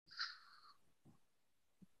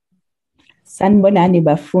Sanibonani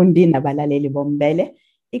bafundi nabalaleli bombele.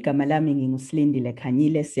 Igama lami nginguSilindile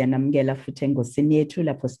Khanyile. Siyanamukela futhi engosini yethu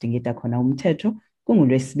lapho sidingida khona umthetho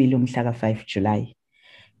kunguLwesibili umhla ka-5 July.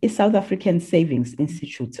 I-South African Savings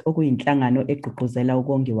Institute okuyinhlangano egqugquzela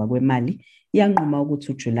ukongiwa kwemali yanquma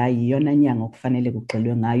ukuthi uJulayi yiyona nyanga okufanele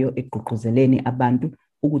kugxilwe ngayo egqugquzeleni abantu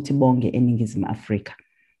ukuthi bonge eNingizimu Afrika.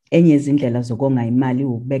 Enye izindlela zokonga imali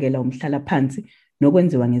ukubekela umhlala phansi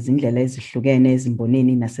nokwenziwa ngezindlela ezihlukene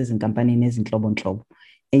ezimbonini nasezinkampanini ezinhlobonhlobo.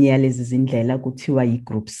 Enye yalezi zindlela kuthiwa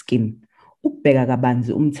yi-group scheme. Ukubheka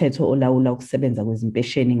kabanzi umthetho olawula ukusebenza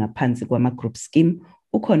kwezimpesheni ngaphansi kwama-group scheme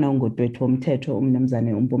ukhona ungodwethu womthetho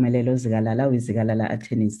umnumzane uMpumelelo Zikalala weZikalala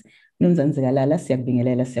Attorneys. Mnumzane Zikalala,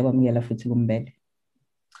 siyakubingelela, siyakwamukela futhi kumbele.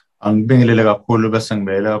 Angibingelele kakhulu bese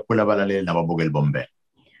ngibingelela kakhulu abalaleli nababukeli bombele.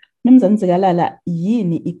 Mnumzane Zikalala,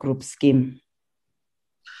 yini i-group scheme?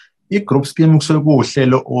 I-group scheme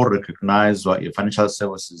kuhlelo o-recognizwa i-Financial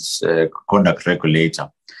Services Conduct Regulator.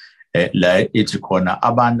 La ithi khona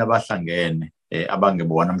abantu abahlangene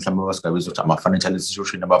abangebona mhlawumbe abasigabiza ukuthi ama-financial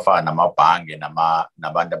institution abafana namabhange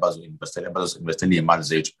nabantu abazo-investela iy'mali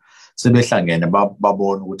zethu sebehlangene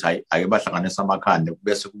babona ukuthi ake bahlanganisa amakhanda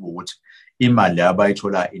bese kuba ukuthi imali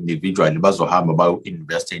abayithola individually bazohamba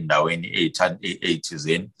bayo-invest ey'ndaweni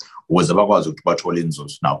ey'thizeni ukuze bakwazi ukuthi bathole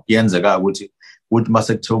inzuzo. Now kuyenzeka ukuthi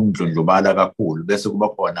mase kuthiwa umdlondlobala kakhulu bese kuba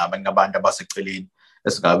khona abanye abantu abaseceleni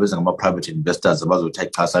esingabiza ngama-private investors abazothi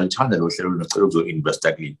cha salithanda lo hlelo lunocela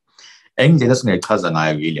ukuzo-investa kulini. Indlela esingayichaza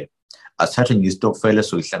ngayo yile, asithathe nge-stokfela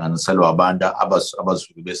soyihlanganiselwa abantu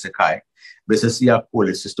abasuke besekhaya bese siyakhula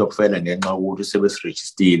lesi stokfela ngenxa yokuthi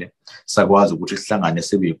sebesirejistile sakwazi ukuthi sihlangane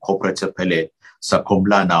sibe yi-corporate ephelele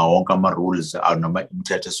sakhombulana wonke ama-rules noma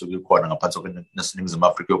imithetho esuke ikhona ngaphansi kweNingizimu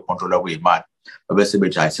Afrika yokukhontrola kwey'mali. Bese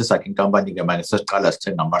bethi hayi sesakhe inkampani-ke manje sesiqala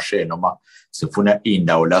sithenga amashare noma sifuna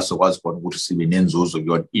iy'ndawo la sokwazi khona ukuthi sibe nenzuzo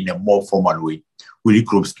kuyona in a more formal way.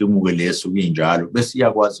 Kuli-group scheme-ke leso kuyinjalo bese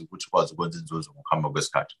iyakwazi ukuthi ikwazi ukwenza inzuzo ngokuhamba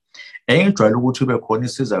kwesikhathi. Engijwayele ukuthi ube khona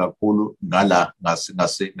isiza kakhulu ngala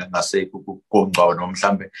ngasekongcwawo noma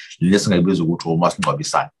mhlambe lesingayibiza ukuthi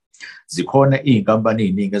umasingcwabisane. Zikhona iy'nkampani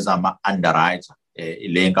ey'ningi ezama-underwriter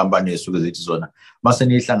le nkampani esuke zithi zona mase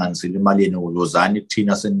niyihlanganisile imali yenu uzozani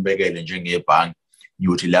kuthina senibekele njengebhanki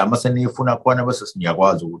yuthi la mase niyifuna khona bese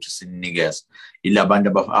siyakwazi ukuthi sininikeze ilabantu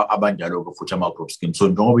abanjalo-ke futhi ama-group scheme. So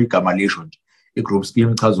njengoba igama lisho nje i-group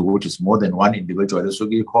scheme ichaza ukuthi it's more than one individual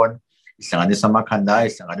esuke ikhona ihlanganisa amakhanda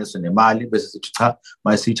ihlanganiswe nemali bese sithi cha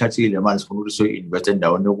mase siyithathile le mali sifuna ukuthi soyi-invest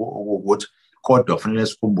endaweni ukuthi kodwa kufanele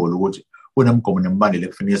sikhumbule ukuthi kunemigomo nemibandela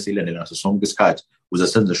ekufanele siyilandele ngaso sonke isikhathi ukuze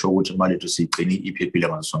senze sure ukuthi imali yethu siyigcine iphephile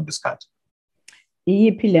ngaso sonke isikhathi.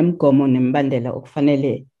 Iyiphi le migomo nemibandela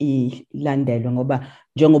okufanele ilandelwe ngoba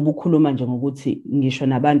njengoba ukhuluma nje ngokuthi ngisho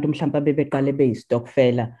nabantu mhlawumbe abebeqale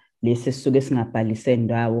beyistokfela lesi sisuke singabhalise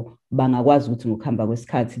ndawo bangakwazi ukuthi ngokuhamba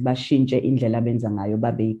kwesikhathi bashintshe indlela abenza ngayo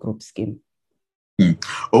babe yi-group scheme.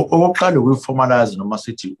 Okokuqala ukuyiformalize noma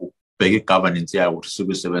sithi ubheke i-governance yayo ukuthi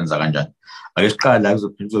suke isebenza kanjani. Ake siqala la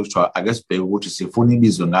kuzophindiswa kuthiwa ake sibheke ukuthi sifuna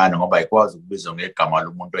ibizwe ngani ngoba ayikwazi ukubizwa ngegama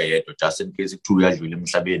lomuntu oyedwa just in case kuthiwa uyadlula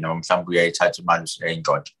emhlabeni noma mhlawumbe uyayithatha imali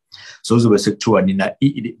usuyayintshontsha. So kuzobe sekuthiwa nina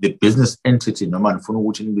the business entity noma nifuna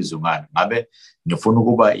ukuthi nibizwe ngani, ngabe nifuna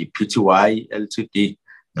ukuba i-Pty Ltd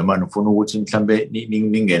noma nifuna ukuthi mhlawumbe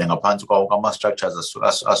ningene ngaphansi kwawo ama-structures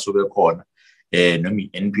asuke khona noma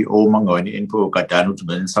i-NPO mangawena i-NPO kadana ukuthi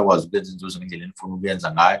ngene nisakwazi ukwenza inzuzo ngendlela enifuna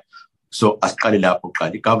ukuyenza ngayo. So asiqale lapho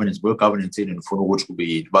kuqala i-governance governance yini nifuna ukuthi kube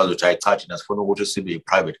yini bazothi ayichathi nasifuna ukuthi sibe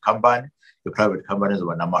i-private company. I-private company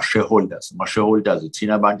izoba nama-shareholders. Ama-shareholders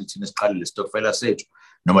ithina abantu ithina siqale le-stokfela sethu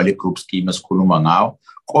noma le-group scheme esikhuluma ngawo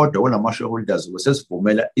kodwa kulama-shareholders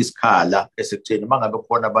sesivumela isikhala esekutheni mangabe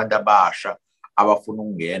khona abantu abasha abafuna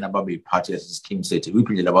ukungena babe yiphathi yesi scheme sethu kuyiphi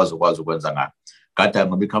indlela abazokwazi ukwenza ngayo. Kade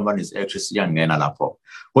ngoba i-companies actually siyangena lapho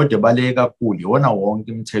kodwa baleke kakhulu iwona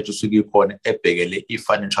wonke imithetho usuke ikhona ebhekele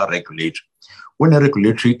i-financial regulatory.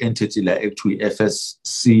 Kune-regulatory entity la ekuthiwa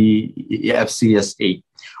i-FCSA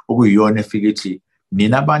okuyiyona efika ithi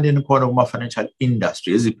nina abantu enikhona kuma-financial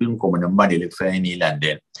industry eziphi imigomo nemibandela ekufanele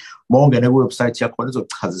niyilandele. Uma ungene kuwebsite yakhona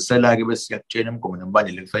izokuchazisela-ke bese iyakutshela imigomo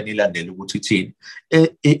nemibandela ekufanele iyilandele ukuthi ithini.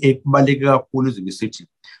 Ekubaluleke kakhulu izobe sithi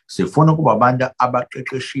sifuna ukuba abantu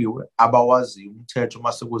abaqeqeshiwe abawaziyo umthetho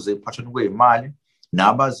uma sekuze ephathweni kwey'mali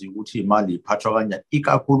nabaziyo ukuthi iy'mali iphathwa kanjani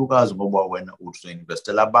ikakhulukazi ngoba wena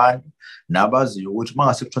uzo-investela abantu nabaziyo ukuthi uma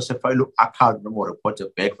ngase kuthiwa sefayile u-account noma ureport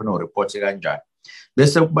back kufanele ureport kanjani.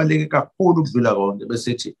 Bese kubaluleke kakhulu ukudlula konke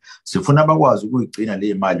besithi sifuna abakwazi ukuyigcina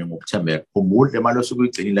le mali ngokuthembeka. Khumbula le mali osuke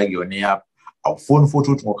uyigcinile kuyona yakho awufuni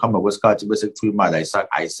futhi ukuthi ngokuhamba kwesikhathi bese kuthiwa imali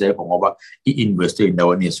ayisekho ngoba i-invest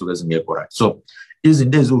ey'ndaweni ey'suke zingekho right. So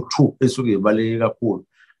izinto eziwu-2 esuke zibaluleke kakhulu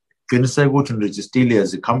qiniseka ukuthi nirejistile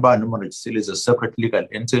as ikhampani noma nirejistile as a separate legal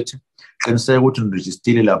entity, qiniseka ukuthi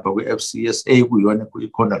nirejistile lapha kwi-FCSA kuyona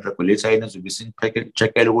i-conduct regulator yini ezobe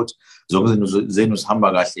isincheckela ukuthi zonke izinto zenu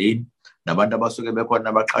zihamba kahle yini, nabantu abasuke bekhona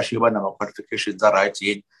abaqashiwe banama-qualifications a-right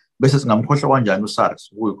yini, bese singamkhohlwa kanjani uSARS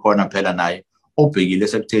kuyikhona phela naye obhekile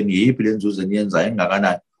sekutheni yiphi le nzuzo eniyenzayo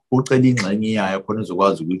engakanani, ucela ingxenye yayo khona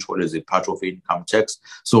izokwazi ukuyithola as a part of income tax.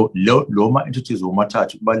 So lo ma-entities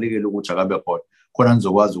womathathu kubalulekile ukuthi akabe khona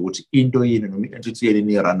nizokwazi ukuthi into yini noma i-entity yeni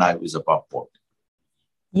niyiranayo is above board.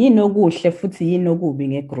 Yini okuhle futhi yini okubi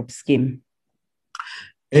nge-group scheme?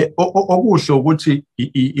 Okuhle ukuthi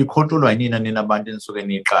icontrolwa yini nina abantu enisuke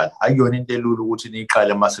niyiqala. Ayiyona into elula ukuthi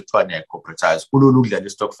niyiqale mase kuthiwa niyayi-corporatize. Kulula ukudlala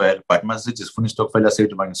i-stokvel, but mase sithi sifuna i-stokvel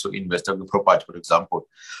asethi manje so-investor kwi-property, for example,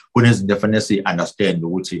 kunezinto efanele si-understand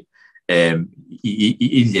ukuthi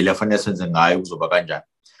indlela efanele senze ngayo kuzoba kanjani.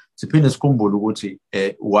 Siphinde sikhumbule ukuthi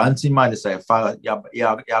once imali sayifaka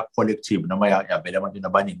ya-collective noma yavela ebantwini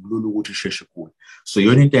abaningi, kulula ukuthi isheshe kuwe. So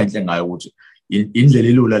yona into enhle ngayo ukuthi indlela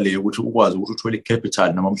elula leyo ukuthi ukwazi ukuthi uthole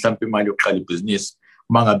i-capital noma mhlawumbe imali yokuqala ibhizinisi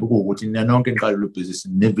uma ngabe kuwukuthi nina nonke niqala lo bhizinisi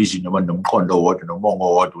ne-vision noma nomqondo owodwa nomongo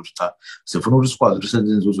owodwa ukuthi cha sifuna ukuthi sikwazi ukuthi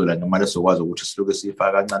senze inzuzo la ngemali esokwazi ukuthi siloke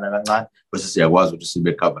siyifaka kancane kancane bese siyakwazi ukuthi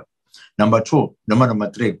sibe covered. Number 2 noma number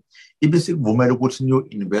 3, ibisikuvumela ukuthi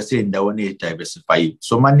niyo-investe ey'ndaweni ey'diversified.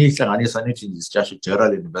 So manihlanganisa nithi nisitshashi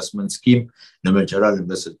general investment scheme noma general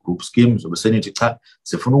investment group scheme, zobe senithi cha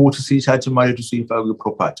sifuna ukuthi siyithathe imali yethu siyifake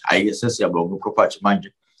kwi-property. Hhayi sesiyabonga i-property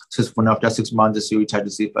manje sesifuna after 6 months siyoyithatha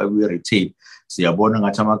siyifake kwi-retail. Siyabona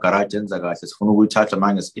ngathi amagaraji enza kahle, sifuna ukuyithatha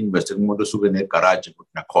manje si-investe kumuntu osuke negaraji futhi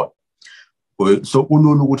nakhona. So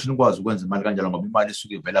kulula ukuthi nikwazi ukwenza imali kanjalo ngoba imali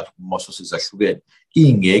isuke ivela kuma-sources ahlukene,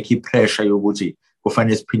 ingekho i-pressure yokuthi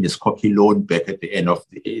kufanele siphinde sikhokhe i-loan back at the end of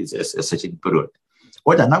a certain period.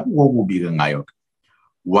 Kodwa nakuko okubi-ke ngayo-ke,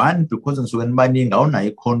 1, because nisuke nibaningi awunayo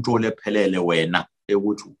i-control ephelele wena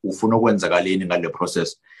ukuthi ufuna ukwenzakaleni ngale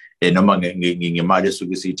process noma ngemali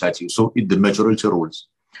esuke siyithathiwe. So the majority rules.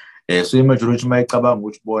 So i-majority uma icabanga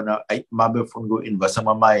ukuthi bona uma befuna uku-investa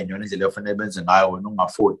amamayini yona indlela efanele benze ngayo wena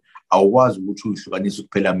ungafuni, awukwazi ukuthi uyihlukanise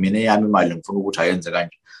ukuphela mina eyami imali ngifuna ukuthi ayenze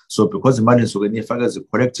kanje. So because imali nisuke niyifaka as a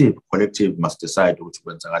collective must decide ukuthi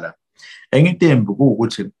kwenzakalani. Enye into embi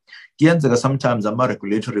kuwukuthi kuyenzeka sometimes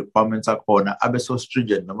ama-regulatory requirements akhona abe so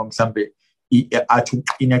stringent noma mhlambe athi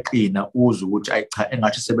uqinaqina uze ukuthi cha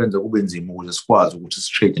engathi sebenza kube nzima ukuze sikwazi ukuthi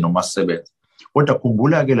si-trade noma sisebenze. Kodwa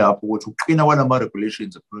khumbula-ke lapho ukuthi uqina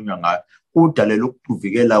kwalama-regulations ekhulunywa ngayo kudalela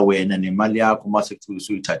ukuvikela wena nemali yakho uma sekuthiwa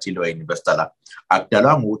usuyithathile wa-investor la.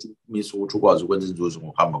 Akudalanga ukuthi umise ukuthi ukwazi ukwenza inzuzo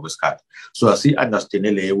ngokuhamba kwesikhathi. So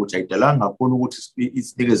asi-understande leyo ukuthi ayidalanga kakhulu ukuthi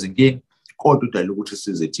isinikeze inkinga, kodwa udalela ukuthi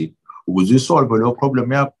size thina. Ukuze uyisolve leyo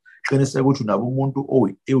problem yakho, qiniseka ukuthi unabo umuntu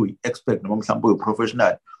oyi-expert noma mhlawumbe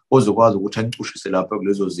oyi-professional ozokwazi ukuthi anicushise lapho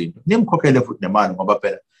kulezo zinto. Nimkhokhele futhi nemali ngoba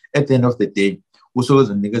phela at the end of the day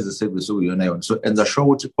usoze ninikeze i-service okuyona yona. So enza sure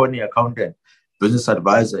ukuthi khona i-accountant, business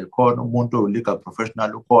advisor, ikhona umuntu oyi-legal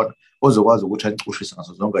professional ukhona ozokwazi ukuthi anicushise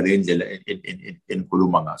ngaso zonke le ndlela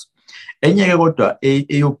enikhuluma ngazo. Enye-ke kodwa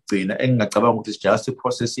eyokugcina engingacabanga ukuthi just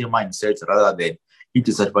i-process ye-mindset rather than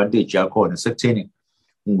i-disadvantage yakhona sekutheni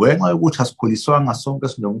ngenxa yokuthi asikhuliswanga sonke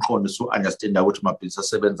sinomqondo so-understanda ukuthi amabhizinisi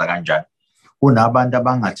asebenza kanjani. Kunabantu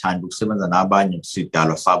abangathandi ukusebenza nabanye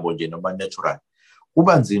sidalwa sabo nje noma natural.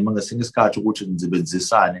 Kuba nzima ngesinye isikhathi ukuthi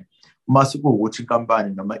nisebenzisane uma sikuwukuthi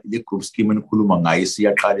inkampani noma ile-group scheme enikhuluma ngayo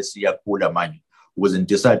siyaqala siyakhula manje ukuze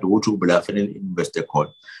nidecide ukuthi kube la fanele investe khona.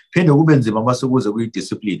 Phinde kube nzima uma sekuze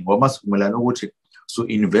kuyi-discipline ngoba masivumelana ukuthi so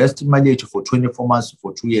invest imali yethu for 24 months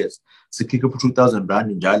for 2 years, sikhiphe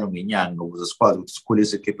R2,000 njalo ngenyanga ukuze sikwazi ukuthi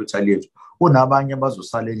sikhulise capital yethu. Kunabanye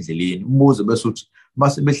abazosala endleleni umbuzo bese uthi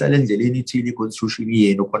mase behlala endleleni ithile i-constitution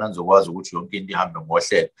yenu khona nizokwazi ukuthi yonke into ihambe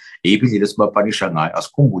ngohlelo. Yiphi indlela esibapanisha ngayo?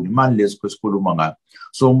 Asikhumbule imali lezi esikhuluma ngayo.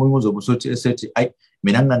 So umunye uzobe usothi esethi ayi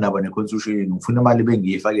mina nginandaba ne-constitution yenu ngifuna imali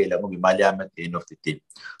bengiyifakela ngoba imali yami at the end of the day.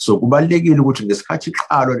 So kubalulekile ukuthi ngesikhathi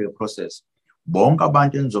iqalwa le process bonke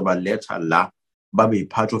abantu enizobaletha la babe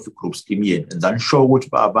yi-part of i-group scheme yenu, enzani sure ukuthi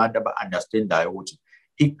abantu aba-understandayo ukuthi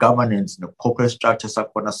i-governance ne-corporate structure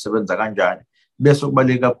sakhona sisebenza kanjani, bese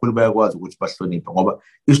kubaluleke kakhulu bayakwazi ukuthi bahloniphe ngoba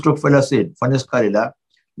isitokfela senu kufanele siqale la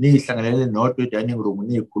niyihlanganele nodwa e-dining room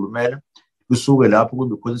niyikhulumela, kusuke lapho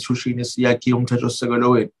kube i-constitution esiyakhiwe umthethosisekelo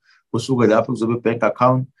wenu, kusuke lapho kuzobe i-bank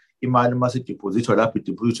account, imali uma sideposithwa lapho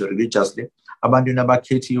ideposithwe religiously, abantu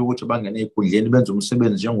nabakhethiwe ukuthi bangene ey'khundleni benze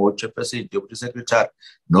umsebenzi njengo-chairperson, deputy secretary,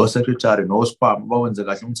 no-secretary, no-spam bawenze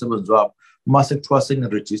kahle umsebenzi wabo. Uma sekuthiwa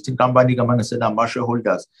senirejista inkampani kama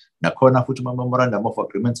ngesenama-shareholders nakhona futhi ama-memorandum of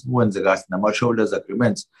agreements niwenze kahle nama-shareholders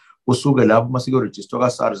agreements, kusuke lapho uma sekuyorejistwa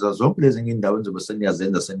ka-SARS zonke lezi indawo enizobe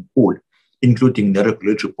seniyazenza senikhula including the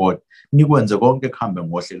regulatory board, nikwenze konke kuhambe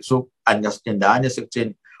ngohlelo. So understandane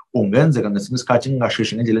sekutheni ungenzeka ngesinye isikhathi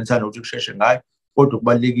ngingasheshi ngendlela enithanda ukuthi kusheshe ngayo, kodwa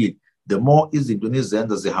kubalulekile the more izinto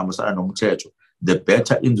nizenza zihambisana nomthetho, the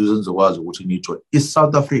better inzuzo nizokwazi ukuthi niyithole.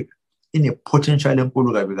 ISouth Africa ine-potential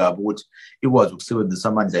enkulu kabi ukuthi ikwazi ukusebenzisa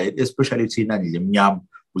amandla, especially thina nje emnyama,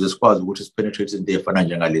 ukuze sikwazi ukuthi sipenetrate into ey'fana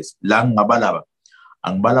njengalezi. La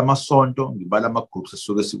angibala amasonto, ngibala ama-groups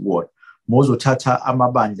esisuke sikuwona. Mozothatha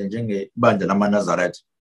amabandla njengebandla lamaNazaretha,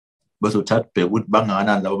 bese uthatha ubheke ukuthi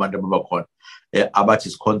bangakanani labo bantu ababakhona abathi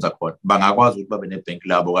sikhonza khona, bangakwazi ukuthi babe nebhenki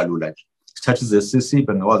labo kalula nje. Sithatha ize-CC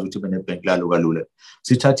bengakwazi ukuthi babe nebhenki lalo kalula.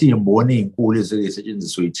 Sithatha iy'mboni ey'nkulu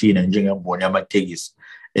ezisetshenziswa yithina njengemboni yamatekisi.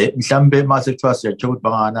 Mhlambe mase kuthiwa siya-check ukuthi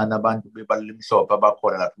bangakanani abantu bebala elimhlophe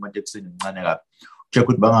abakhona lapha ematekisini mncane kabi. Check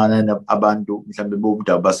ukuthi bangakanani abantu mhlambe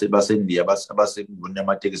bomdabu baseNdiya abasemboni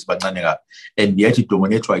yamatekisi bancane kabi. And yet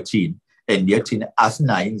idominate yithina. And yet thina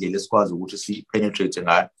asinayo indlela esikwazi ukuthi si-penetrate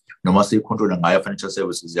ngayo noma siyicontrol ngayo financial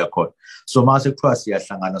services yakhona. So mase kuthiwa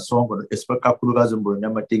siyahlangana sonke kakhulukazi embonini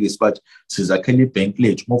yamatekisi bathi sizakhela ibhenki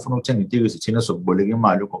lethu. Uma ufuna ukuthenga itekisi thina sokuboleka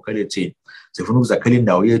imali ukhokhele thina. Sifuna ukuzakhela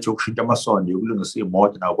indawo yethu yokushintsha amasondo yokulungisa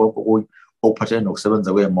iy'moto nakho konke okuphathelene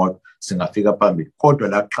nokusebenza kwey'moto singafika phambili. Kodwa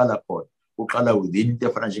la kuqala khona uqala within into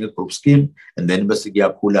efana njenge-group scheme, and then bese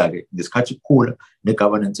kuyakhula-ke ngesikhathi kukhula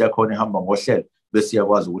ne-governance yakhona ihamba ngohlelo bese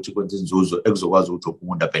iyakwazi ukuthi kwenze inzuzo ekuzokwazi ukuthi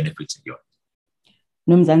umuntu abenefit kuyona.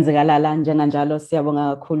 Mnumzane Zikalala, njenganjalo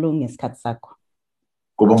siyabonga kakhulu ngesikhathi sakho.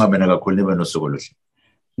 Kubonga mina kakhulu, nibe nosuku oluhle.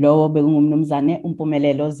 Lowo bekungumnumzane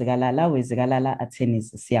uMpumelelo Zikalala weZikalala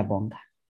Attorneys. Siyabonga.